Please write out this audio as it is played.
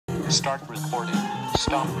Start recording.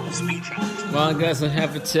 Stop speech. Well, I guess I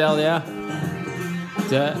have to tell ya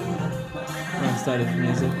that I started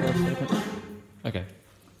music for a second. Okay,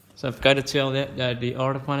 so I've got to tell you that the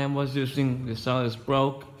artifact I was using, the cell is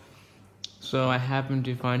broke. So I happened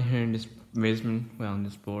to find here in this basement, well, in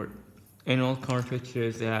this board, an old cartridge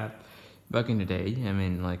that back in the day, I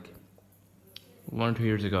mean, like 1 or 2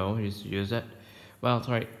 years ago, I used to use that. Well,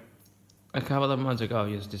 sorry, a couple of months ago, I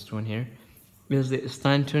used this one here. This is the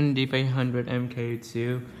Stanton D500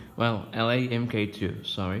 MK2, well, LA MK2,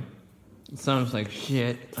 sorry. It sounds like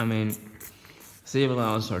shit, I mean,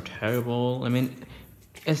 CBLs are terrible, I mean,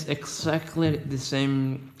 it's exactly the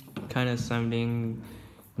same kind of sounding,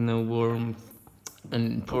 warmth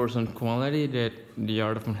and person quality that the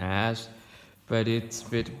artifact has, but it's a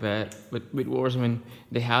bit bad, but bit worse. I mean,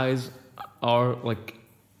 the highs are like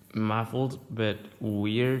muffled but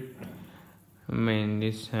weird. I mean,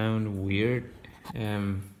 they sound weird. I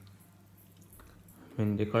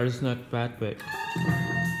mean, the card is not bad, but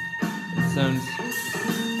it sounds.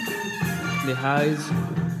 The highs.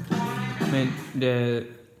 I mean, the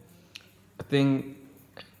thing.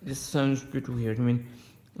 This sounds a bit weird. I mean,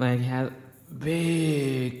 like have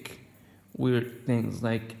big weird things.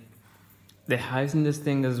 Like the highs in this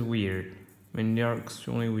thing is weird. I mean, they are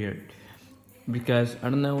extremely weird because I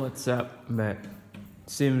don't know what's up, but it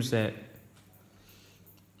seems that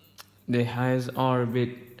the highs are a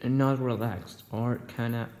bit not relaxed or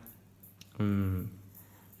kind of I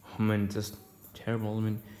mean, just terrible. I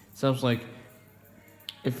mean, sounds like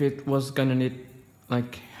if it was gonna need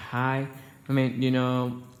like high, I mean,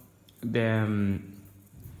 the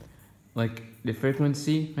like the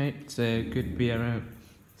frequency, right? So it could be around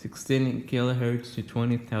 16 kilohertz to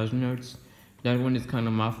 20,000 hertz. That one is kind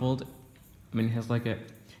of muffled. I mean, it has like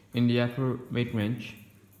in the upper mid range,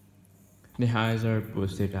 the highs are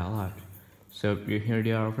boosted a lot. So you hear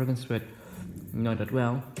the upper frequency, but not that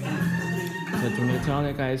well. So to tell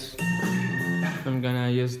you guys, I'm gonna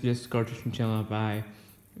use this cartridge until I buy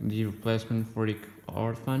the replacement for the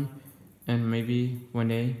orphan, and maybe one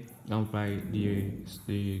day I'll buy the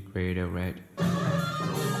Grado Red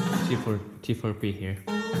T4P here.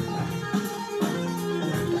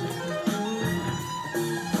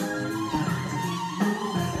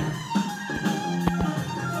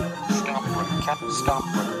 Stop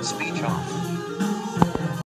speech off.